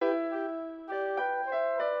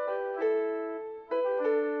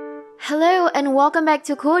Hello and welcome back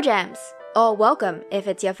to Cool Gems. Or welcome if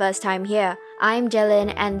it's your first time here. I'm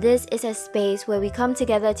Jelen and this is a space where we come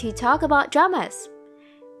together to talk about dramas.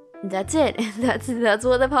 That's it. That's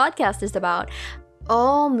what the podcast is about.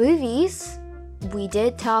 All movies. We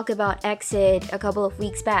did talk about Exit a couple of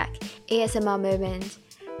weeks back. ASMR moment.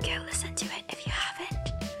 Go listen to it if you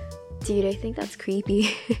haven't. Dude, I think that's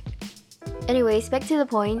creepy. Anyways, back to the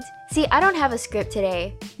point. See, I don't have a script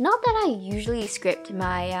today. Not that I usually script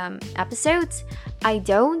my episodes. I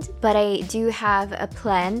don't, but I do have a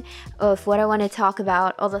plan of what I want to talk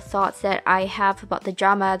about, all the thoughts that I have about the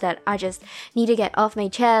drama that I just need to get off my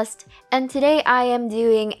chest. And today I am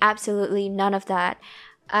doing absolutely none of that.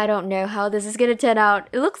 I don't know how this is gonna turn out.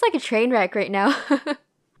 It looks like a train wreck right now.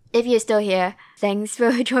 If you're still here, thanks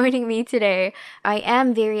for joining me today. I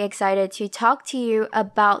am very excited to talk to you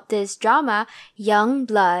about this drama, Young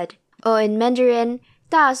Blood, or in Mandarin,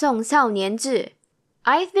 大宋少年志.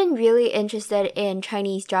 I've been really interested in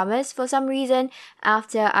Chinese dramas for some reason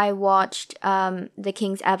after I watched The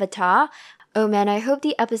King's Avatar. Oh man, I hope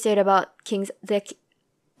the episode about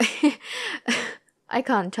I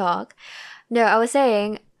can't talk. No, I was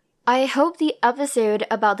saying, I hope the episode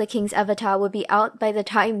about The King's Avatar will be out by the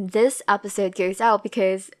time this episode goes out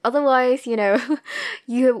because otherwise, you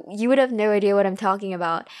would have no idea what I'm talking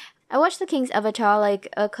about. I watched The King's Avatar like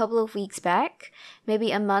a couple of weeks back,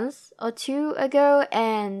 maybe a month or two ago,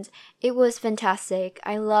 and it was fantastic.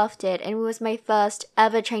 I loved it, and it was my first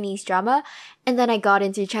ever Chinese drama, and then I got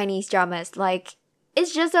into Chinese dramas. Like,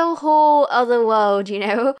 it's just a whole other world,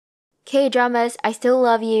 K-dramas, I still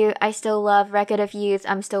love you. I still love Record of Youth.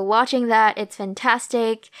 I'm still watching that. It's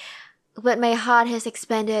fantastic. But my heart has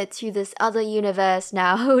expanded to this other universe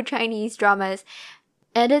now, Chinese dramas.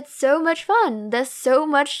 And it's so much fun. There's so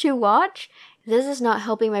much to watch. This is not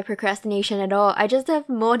helping my procrastination at all. I just have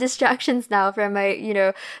more distractions now from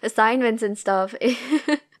my, assignments and stuff.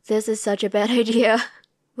 This is such a bad idea.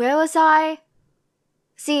 Where was I?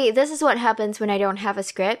 See, this is what happens when I don't have a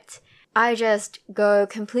script. I just go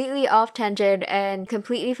completely off tangent and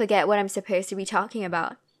completely forget what I'm supposed to be talking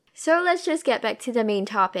about. So let's just get back to the main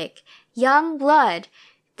topic. Young Blood.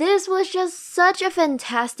 This was just such a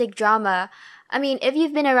fantastic drama. I mean, if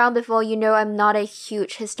you've been around before, you know I'm not a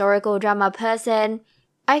huge historical drama person.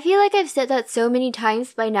 I feel like I've said that so many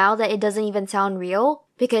times by now that it doesn't even sound real.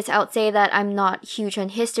 Because I would say that I'm not huge on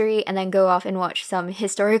history and then go off and watch some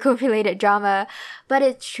historical related drama. But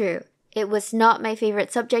it's true. It was not my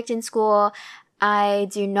favorite subject in school. I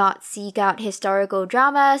do not seek out historical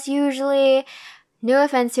dramas usually. No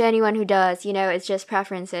offense to anyone who does, it's just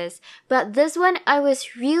preferences. But this one, I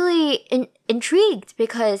was really intrigued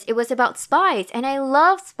because it was about spies, and I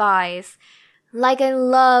love spies. Like, I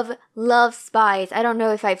love spies. I don't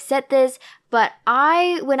know if I've said this, but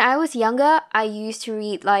when I was younger, I used to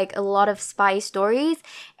read like a lot of spy stories,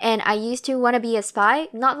 and I used to want to be a spy,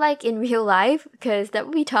 not like in real life, because that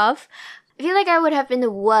would be tough. I feel like I would have been the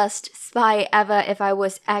worst spy ever if I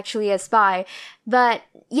was actually a spy. But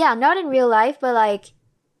yeah, not in real life, but like,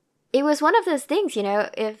 it was one of those things,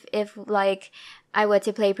 if like I were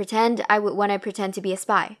to play pretend, I would want to pretend to be a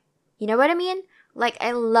spy. You know what I mean? Like,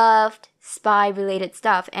 I loved spy-related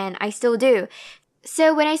stuff, and I still do.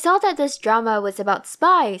 So when I saw that this drama was about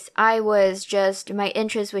spies, my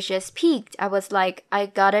interest was just piqued. I was like, I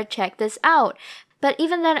gotta check this out. But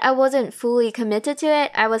even then, I wasn't fully committed to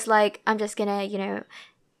it. I was like, I'm just gonna,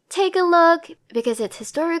 take a look, because it's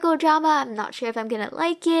historical drama. I'm not sure if I'm gonna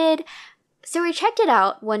like it. So we checked it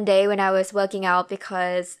out one day when I was working out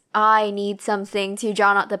because I need something to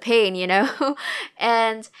drown out the pain,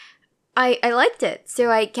 And I liked it.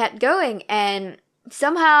 So I kept going, and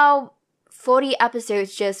somehow 40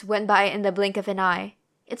 episodes just went by in the blink of an eye.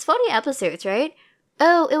 It's 40 episodes, right?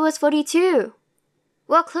 Oh, it was 42.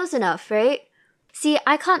 Well, close enough, right? See,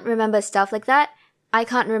 I can't remember stuff like that. I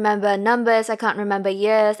can't remember numbers, I can't remember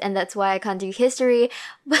years, and that's why I can't do history.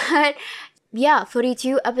 But yeah,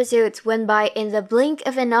 42 episodes went by in the blink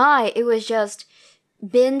of an eye. It was just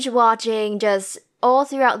binge watching, just all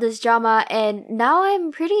throughout this drama, and now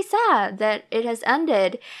I'm pretty sad that it has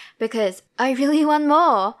ended because I really want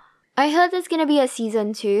more. I heard there's gonna be a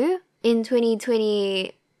season 2 in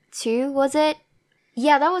 2022, was it?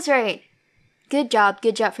 Yeah, that was right. Good job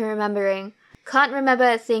for remembering. Can't remember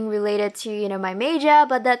a thing related to, my major,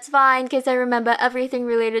 but that's fine because I remember everything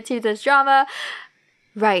related to this drama.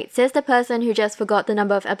 Right, says the person who just forgot the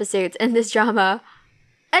number of episodes in this drama.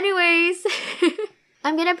 Anyways,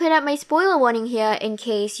 I'm gonna put up my spoiler warning here in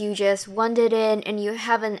case you just wandered in and you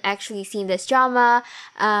haven't actually seen this drama.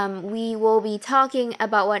 We will be talking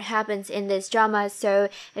about what happens in this drama, so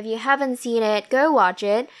if you haven't seen it, go watch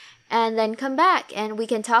it. and then come back and we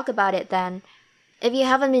can talk about it then. If you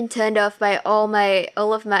haven't been turned off by all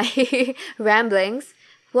of my ramblings,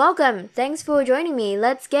 welcome. Thanks for joining me.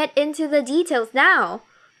 Let's get into the details now.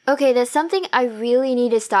 Okay, there's something I really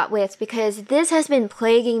need to start with because this has been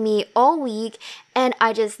plaguing me all week and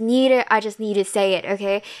I just need to say it,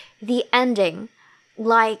 okay? The ending.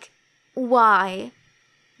 Like, why?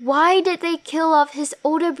 Why did they kill off his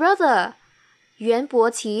older brother? Yuan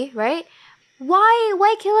Boqi, right?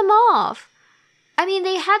 Why kill him off? I mean,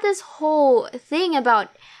 they had this whole thing about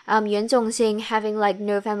Yuan Zhongxing having like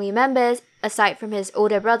no family members aside from his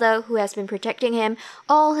older brother who has been protecting him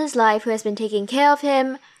all his life, who has been taking care of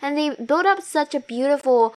him, and they built up such a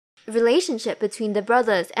beautiful relationship between the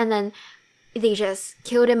brothers, and then they just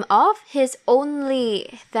killed him off, his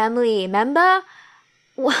only family member?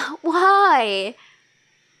 Why?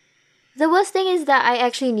 The worst thing is that I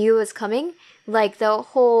actually knew it was coming, like the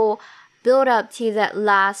whole build up to that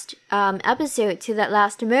last episode, to that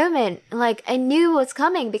last moment. Like, I knew it was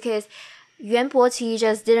coming because Yuan Boqi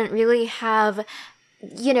just didn't really have,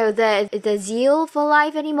 you know, the zeal for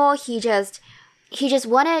life anymore. He just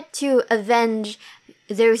wanted to avenge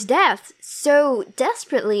those deaths so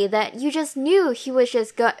desperately that you just knew he was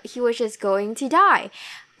just going to die.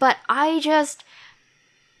 But I just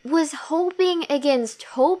was hoping against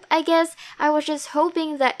hope, I guess. I was just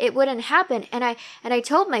hoping that it wouldn't happen, and I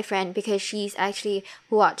told my friend, because she's actually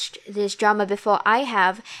watched this drama before I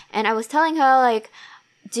have, and I was telling her like,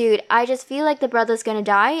 dude, I just feel like the brother's gonna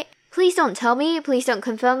die. Please don't tell me, please don't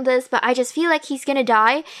confirm this, but I just feel like he's gonna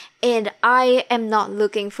die, and I am not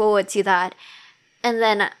looking forward to that. And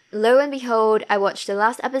then, lo and behold, I watched the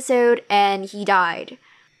last episode, and he died.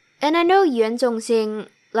 And I know Yuan Zhongxing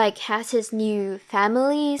like has his new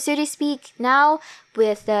family, so to speak, now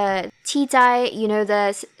with the Tizai, you know,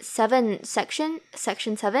 the section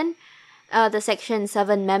 7, the section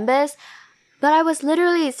 7 members. But I was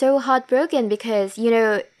literally so heartbroken because, you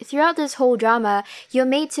know, throughout this whole drama, you're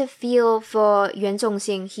made to feel for Yuan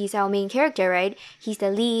Zhongxing. He's our main character, right? He's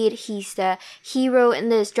the lead, he's the hero in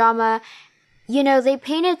this drama. You know, they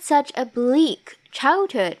painted such a bleak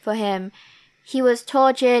childhood for him. He was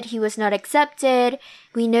tortured, he was not accepted.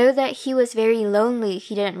 We know that he was very lonely,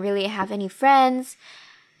 he didn't really have any friends.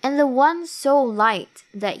 And the one sole light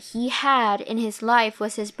that he had in his life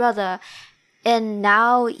was his brother. And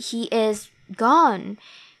now he is gone.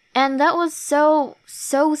 And that was so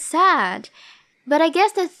sad. But I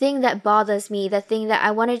guess the thing that bothers me, the thing that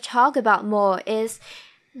I want to talk about more is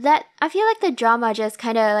that I feel like the drama just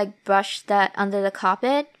kind of like brushed that under the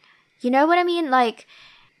carpet. You know what I mean? Like,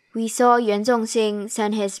 we saw Yuan Zhongxing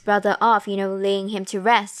send his brother off, you know, laying him to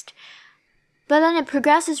rest. But then it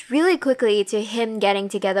progresses really quickly to him getting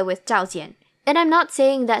together with Zhao Jian. And I'm not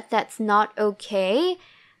saying that that's not okay.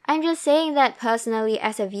 I'm just saying that personally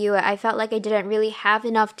as a viewer, I felt like I didn't really have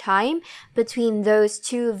enough time between those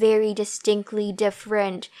two very distinctly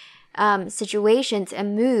different situations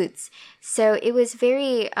and moods. So it was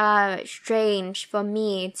very strange for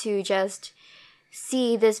me to just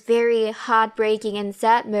see this very heartbreaking and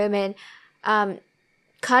sad moment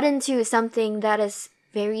cut into something that is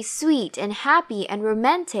very sweet and happy and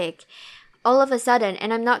romantic all of a sudden.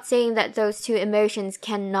 And I'm not saying that those two emotions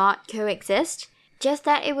cannot coexist, just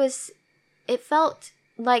that it felt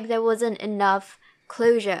like there wasn't enough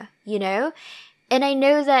closure, you know? And I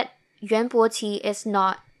know that Yuan Boqi is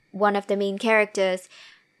not one of the main characters,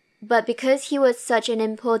 but because he was such an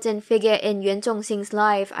important figure in Yuan Zhongxing's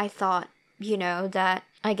life, I thought, you know, that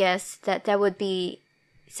I guess that would be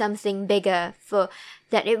something bigger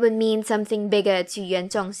that it would mean something bigger to Yuan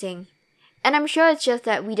Zhongxing. And I'm sure it's just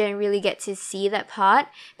that we didn't really get to see that part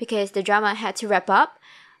because the drama had to wrap up.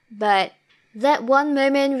 But that one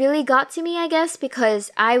moment really got to me, I guess,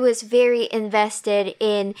 because I was very invested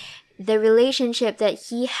in the relationship that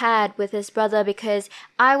he had with his brother, because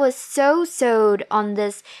I was so sold on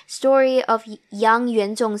this story of young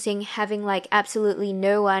Yuan Zhongxing having like absolutely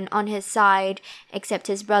no one on his side except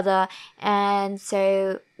his brother, and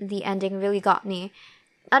so the ending really got me.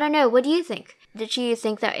 I don't know, what do you think? Did you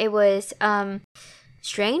think that it was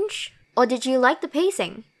strange? Or did you like the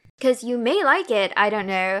pacing? Because you may like it, I don't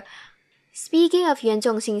know. Speaking of Yuan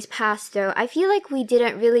Zhongxing's past though, I feel like we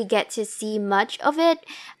didn't really get to see much of it.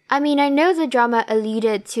 I mean, I know the drama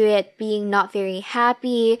alluded to it being not very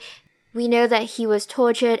happy. We know that he was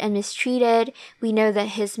tortured and mistreated. We know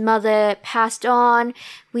that his mother passed on.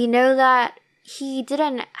 We know that he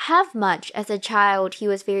didn't have much as a child. He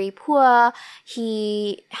was very poor.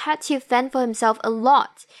 He had to fend for himself a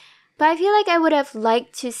lot. But I feel like I would have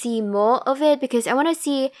liked to see more of it because I want to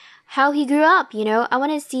see how he grew up, you know? I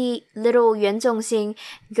want to see little Yuan Zhongxing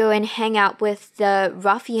go and hang out with the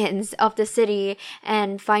ruffians of the city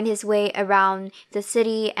and find his way around the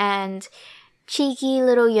city, and cheeky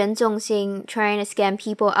little Yuan Zhongxing trying to scam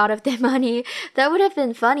people out of their money. That would have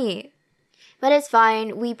been funny. But it's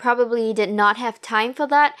fine, we probably did not have time for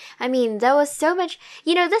that. I mean, there was so much...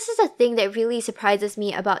 You know, this is a thing that really surprises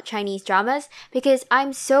me about Chinese dramas, because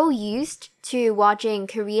I'm so used to watching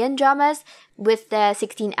Korean dramas with their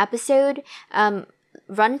 16-episode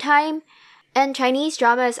runtime, and Chinese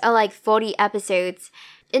dramas are like 40 episodes.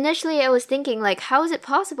 Initially, I was thinking, like, how is it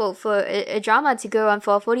possible for a drama to go on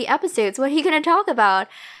for 40 episodes? What are you going to talk about?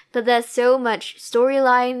 But there's so much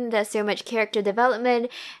storyline, there's so much character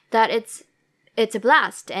development that it's a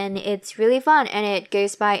blast, and it's really fun, and it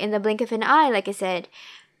goes by in the blink of an eye, like I said.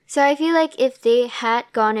 So I feel like if they had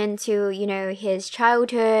gone into, you know, his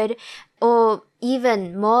childhood, or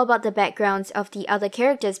even more about the backgrounds of the other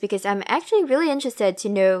characters, because I'm actually really interested to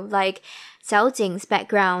know, like, Xiao Jing's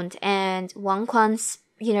background and Wang Quan's,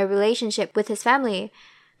 you know, relationship with his family.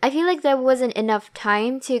 I feel like there wasn't enough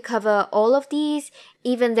time to cover all of these,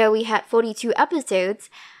 even though we had 42 episodes.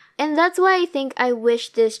 And that's why I think I wish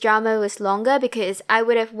this drama was longer, because I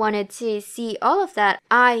would have wanted to see all of that.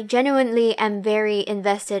 I genuinely am very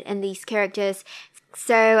invested in these characters,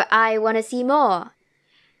 so I want to see more.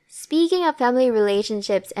 Speaking of family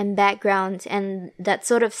relationships and backgrounds and that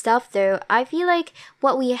sort of stuff though, I feel like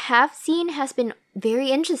what we have seen has been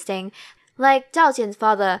very interesting. Like Zhao Jian's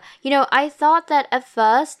father, you know, I thought that at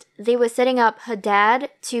first they were setting up her dad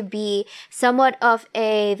to be somewhat of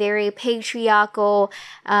a very patriarchal,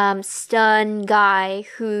 stern guy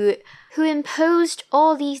who imposed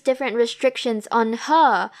all these different restrictions on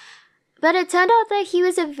her. But it turned out that he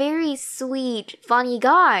was a very sweet, funny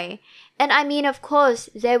guy. And I mean, of course,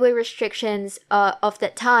 there were restrictions of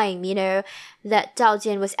that time, you know, that Zhao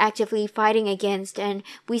Jian was actively fighting against, and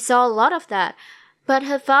we saw a lot of that. But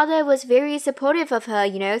her father was very supportive of her,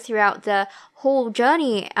 you know, throughout the whole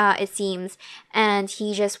journey, it seems. And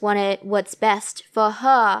he just wanted what's best for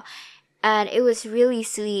her. And it was really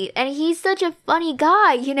sweet. And he's such a funny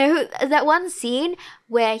guy, you know. That one scene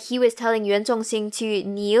where he was telling Yuan Zhongxing to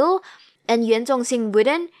kneel, and Yuan Zhongxing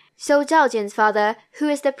wouldn't. So Zhao Jian's father, who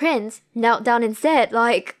is the prince, knelt down instead.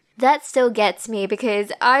 Like, that still gets me,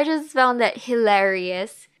 because I just found that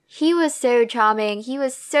hilarious. He was so charming. He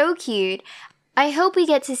was so cute. I hope we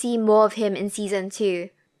get to see more of him in season 2.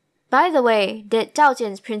 By the way, did Zhao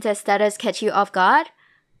Jian's princess status catch you off guard?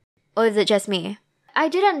 Or is it just me? I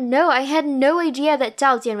didn't know. I had no idea that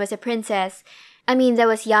Zhao Jian was a princess. I mean, there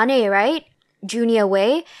was Yane, right? Junior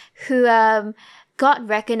Wei, who got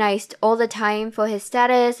recognized all the time for his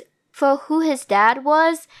status, for who his dad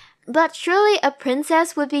was. But surely a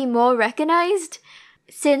princess would be more recognized,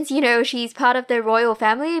 since, you know, she's part of the royal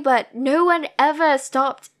family, but no one ever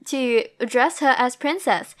stopped to address her as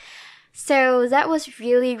princess. So that was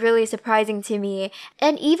really, really surprising to me.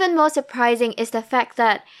 And even more surprising is the fact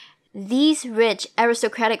that these rich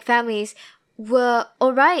aristocratic families were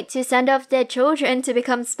alright to send off their children to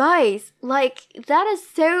become spies. Like, that is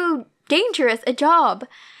so dangerous a job.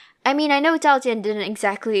 I mean, I know Zhao Jian didn't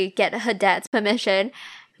exactly get her dad's permission,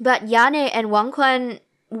 but Yane and Wang Quan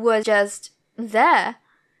were just there.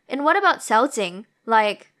 And what about Xiao Jing?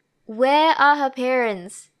 Like, where are her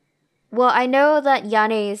parents? Well, I know that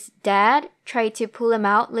Yane's dad tried to pull him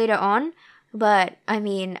out later on, but I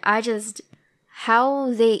mean,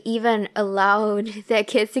 how they even allowed their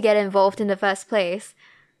kids to get involved in the first place.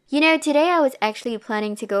 You know, today I was actually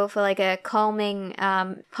planning to go for like a calming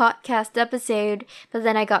podcast episode, but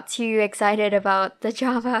then I got too excited about the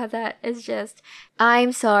drama that is just,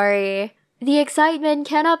 I'm sorry. The excitement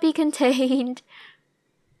cannot be contained.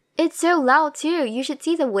 It's so loud too. You should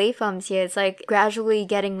see the waveforms here. It's like gradually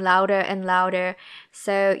getting louder and louder.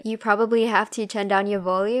 So you probably have to turn down your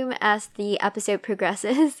volume as the episode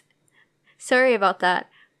progresses. Sorry about that.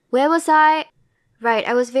 Where was I? Right,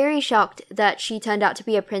 I was very shocked that she turned out to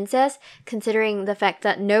be a princess, considering the fact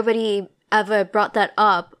that nobody ever brought that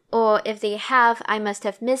up. Or if they have, I must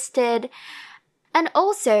have missed it. And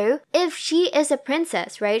also, if she is a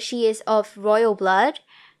princess, right, she is of royal blood,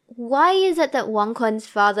 why is it that Wang Quan's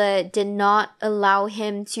father did not allow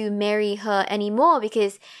him to marry her anymore?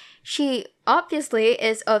 Because she obviously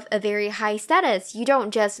is of a very high status. You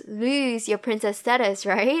don't just lose your princess status,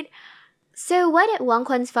 right? So why did Wang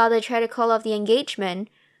Quan's father try to call off the engagement?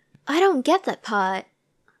 I don't get that part.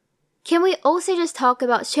 Can we also just talk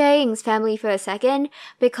about Xue Ying's family for a second?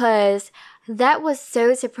 Because that was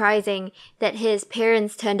so surprising that his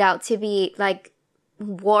parents turned out to be like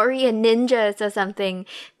warrior ninjas or something.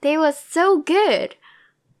 They were so good.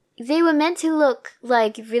 they were meant to look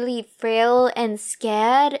like really frail and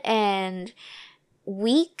scared and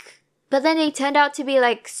weak, but then they turned out to be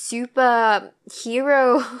like super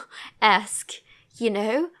hero-esque, you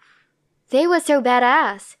know? They were so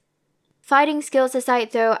badass. Fighting skills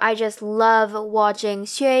aside though, I just love watching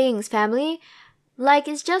Xue Ying's family. Like,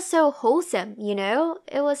 it's just so wholesome, you know?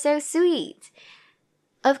 It was so sweet.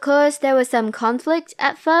 Of course, there was some conflict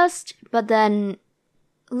at first, but then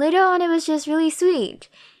later on it was just really sweet.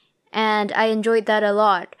 And I enjoyed that a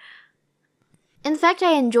lot. In fact,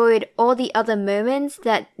 I enjoyed all the other moments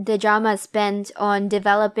that the drama spent on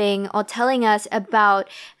developing or telling us about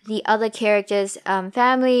the other characters'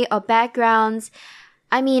 family or backgrounds.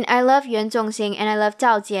 I mean, I love Yuan Zhongxing and I love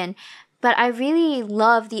Zhao Jian, but I really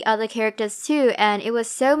love the other characters too, and it was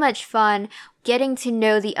so much fun getting to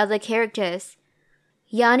know the other characters.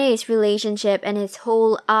 Yane's relationship and his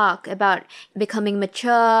whole arc about becoming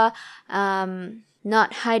mature,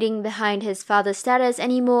 not hiding behind his father's status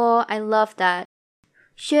anymore, I love that.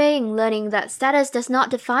 Xue Ying learning that status does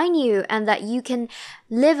not define you and that you can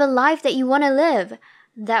live a life that you want to live.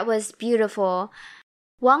 That was beautiful.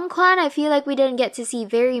 Wang Quan, I feel like we didn't get to see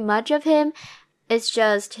very much of him. It's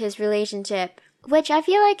just his relationship, which I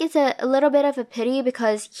feel like is a little bit of a pity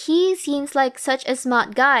because he seems like such a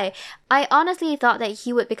smart guy. I honestly thought that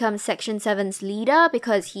he would become Section 7's leader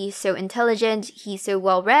because he's so intelligent, he's so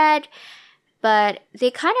well-read, but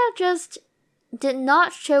they kind of just did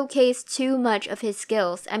not showcase too much of his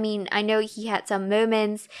skills. I mean, I know he had some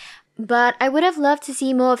moments, but I would have loved to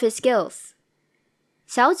see more of his skills.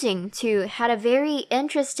 Xiao Jing, too, had a very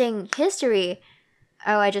interesting history.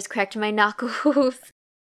 Oh, I just cracked my knuckles.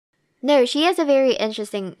 No, she has a very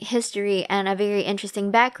interesting history and a very interesting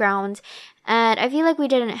background, and I feel like we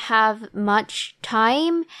didn't have much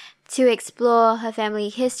time to explore her family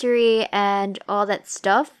history and all that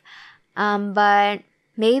stuff, but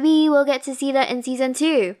maybe we'll get to see that in season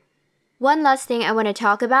 2. One last thing I want to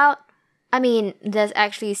talk about. I mean, there's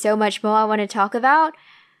actually so much more I want to talk about,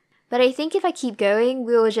 but I think if I keep going,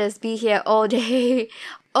 we will just be here all day,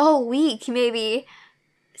 all week maybe.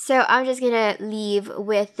 So I'm just gonna leave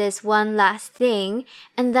with this one last thing,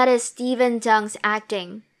 and that is Stephen Zhang's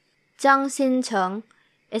acting. Zhang Xincheng,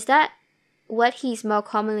 is that what he's more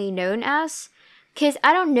commonly known as? Because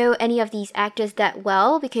I don't know any of these actors that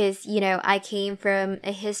well because, you know, I came from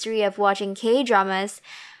a history of watching K-dramas,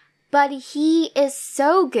 but he is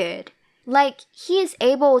so good. Like, he is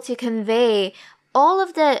able to convey all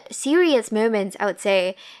of the serious moments, I would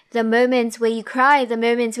say. The moments where you cry, the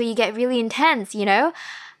moments where you get really intense, you know?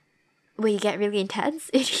 Where you get really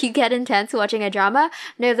intense? If you get intense watching a drama?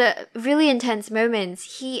 No, the really intense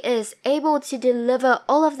moments. He is able to deliver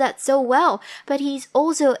all of that so well, but he's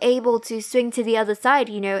also able to swing to the other side,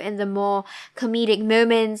 you know, in the more comedic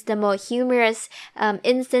moments, the more humorous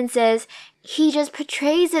instances. He just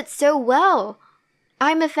portrays it so well.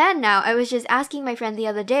 I'm a fan now. I was just asking my friend the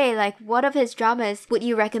other day, like, what of his dramas would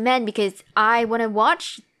you recommend? Because I want to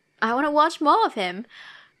watch more of him.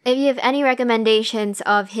 If you have any recommendations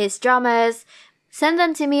of his dramas, send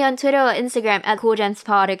them to me on Twitter or Instagram at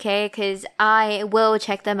CoolGemsPod, okay? Because I will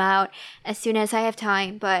check them out as soon as I have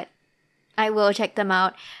time, but I will check them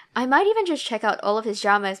out. I might even just check out all of his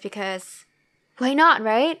dramas because why not,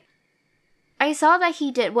 right? I saw that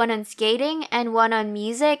he did one on skating and one on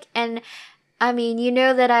music, and I mean, you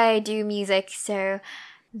know that I do music, so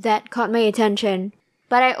that caught my attention.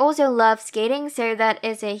 But I also love skating, so that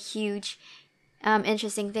is a huge,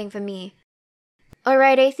 interesting thing for me.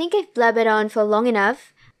 Alright, I think I've blabbered on for long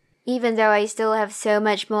enough, even though I still have so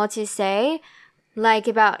much more to say, like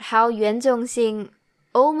about how Yuan Zhongxing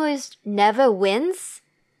almost never wins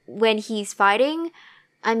when he's fighting.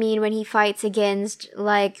 I mean, when he fights against,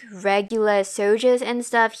 like, regular soldiers and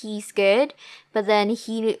stuff, he's good. But then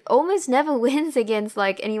he almost never wins against,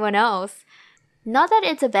 like, anyone else. Not that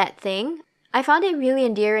it's a bad thing. I found it really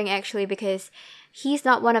endearing, actually, because he's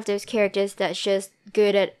not one of those characters that's just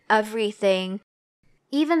good at everything.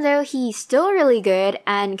 Even though he's still really good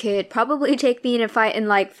and could probably take me in a fight in,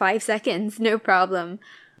 like, 5 seconds, no problem.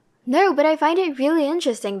 No, but I find it really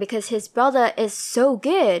interesting because his brother is so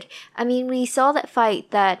good. I mean, we saw that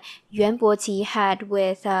fight that Yuan Boqi had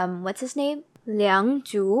with, what's his name? Liang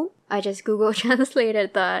Zhu. I just Google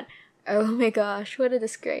translated that. Oh my gosh, what a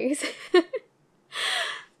disgrace.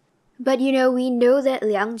 But you know, we know that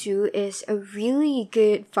Liang Zhu is a really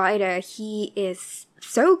good fighter. He is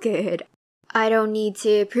so good. I don't need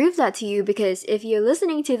to prove that to you because if you're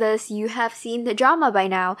listening to this, you have seen the drama by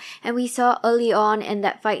now. And we saw early on in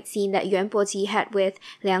that fight scene that Yuan Boqi had with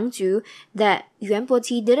Liang Zhu that Yuan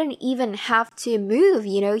Boqi didn't even have to move,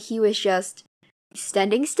 you know, he was just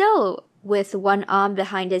standing still. with one arm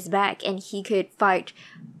behind his back, and he could fight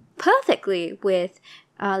perfectly with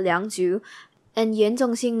Liang Zhu. And Yuan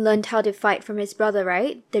Zongxing learned how to fight from his brother,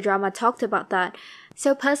 right? The drama talked about that.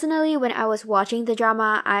 So personally, when I was watching the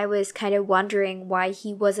drama, I was kind of wondering why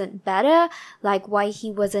he wasn't better, like why he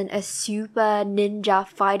wasn't a super ninja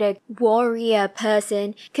fighter warrior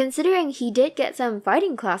person, considering he did get some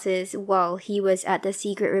fighting classes while he was at the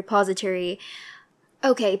secret repository.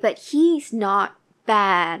 Okay, but he's not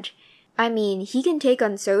bad. I mean, he can take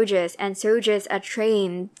on soldiers, and soldiers are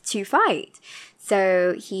trained to fight.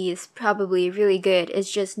 So he's probably really good.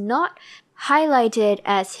 It's just not highlighted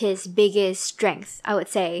as his biggest strength, I would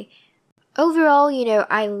say. Overall,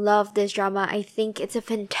 I love this drama. I think it's a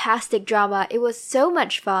fantastic drama. It was so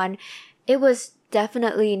much fun. It was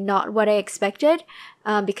definitely not what I expected,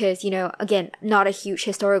 because, again, not a huge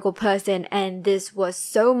historical person, and this was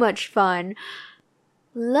so much fun.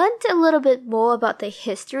 Learned a little bit more about the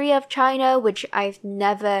history of China, which I've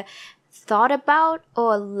never thought about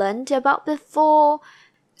or learned about before.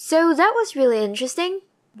 So that was really interesting.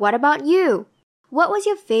 What about you? What was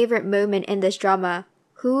your favorite moment in this drama?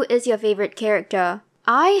 Who is your favorite character?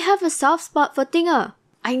 I have a soft spot for Dinger.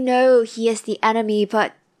 I know he is the enemy,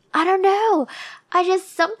 but I don't know.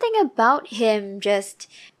 Something about him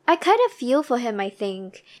I kind of feel for him, I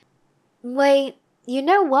think. Wait, you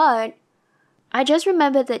know what? I just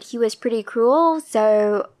remembered that he was pretty cruel,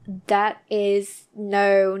 so that is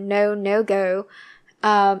no go.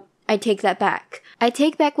 I take that back. I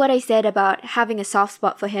take back what I said about having a soft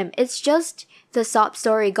spot for him. It's just the sob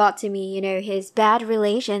story got to me, his bad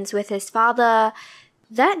relations with his father.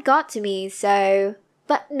 That got to me, so...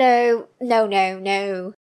 But no.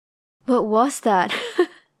 What was that?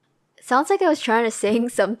 Sounds like I was trying to sing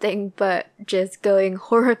something, but just going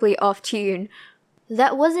horribly off tune.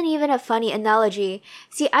 That wasn't even a funny analogy.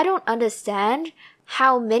 See, I don't understand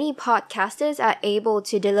how many podcasters are able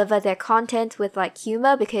to deliver their content with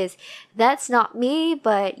humor, because that's not me,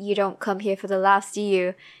 but you don't come here for the laughs, do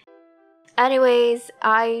you? Anyways,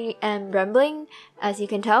 I am rambling, as you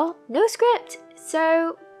can tell. No script,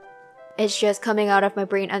 so it's just coming out of my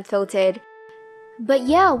brain unfiltered. But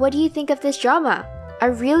yeah, what do you think of this drama? I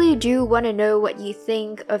really do want to know what you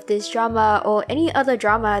think of this drama or any other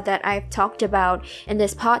drama that I've talked about in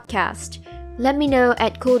this podcast. Let me know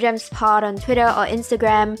at CoolGemsPod on Twitter or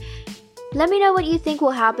Instagram. Let me know what you think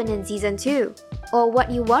will happen in Season 2, or what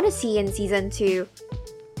you want to see in Season 2.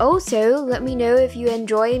 Also, let me know if you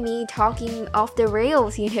enjoy me talking off the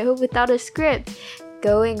rails, without a script,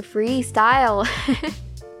 going freestyle.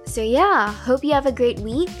 So yeah, hope you have a great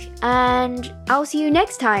week, and I'll see you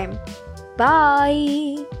next time.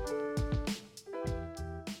 Bye!